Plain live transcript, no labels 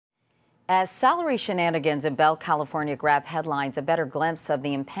As salary shenanigans in Bell, California grab headlines, a better glimpse of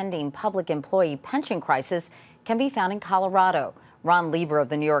the impending public employee pension crisis can be found in Colorado. Ron Lieber of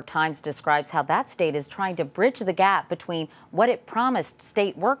the New York Times describes how that state is trying to bridge the gap between what it promised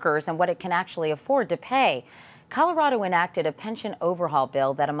state workers and what it can actually afford to pay. Colorado enacted a pension overhaul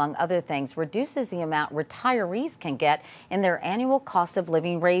bill that, among other things, reduces the amount retirees can get in their annual cost of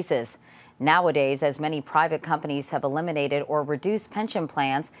living raises. Nowadays, as many private companies have eliminated or reduced pension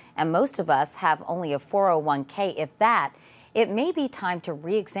plans, and most of us have only a 401k, if that, it may be time to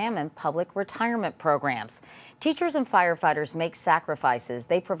re-examine public retirement programs. Teachers and firefighters make sacrifices.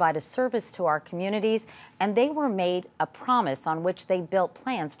 They provide a service to our communities, and they were made a promise on which they built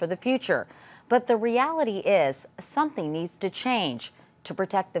plans for the future. But the reality is something needs to change to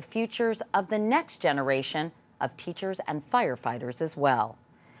protect the futures of the next generation of teachers and firefighters as well.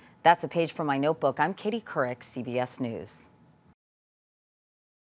 That's a page from my notebook. I'm Couric, CBS News.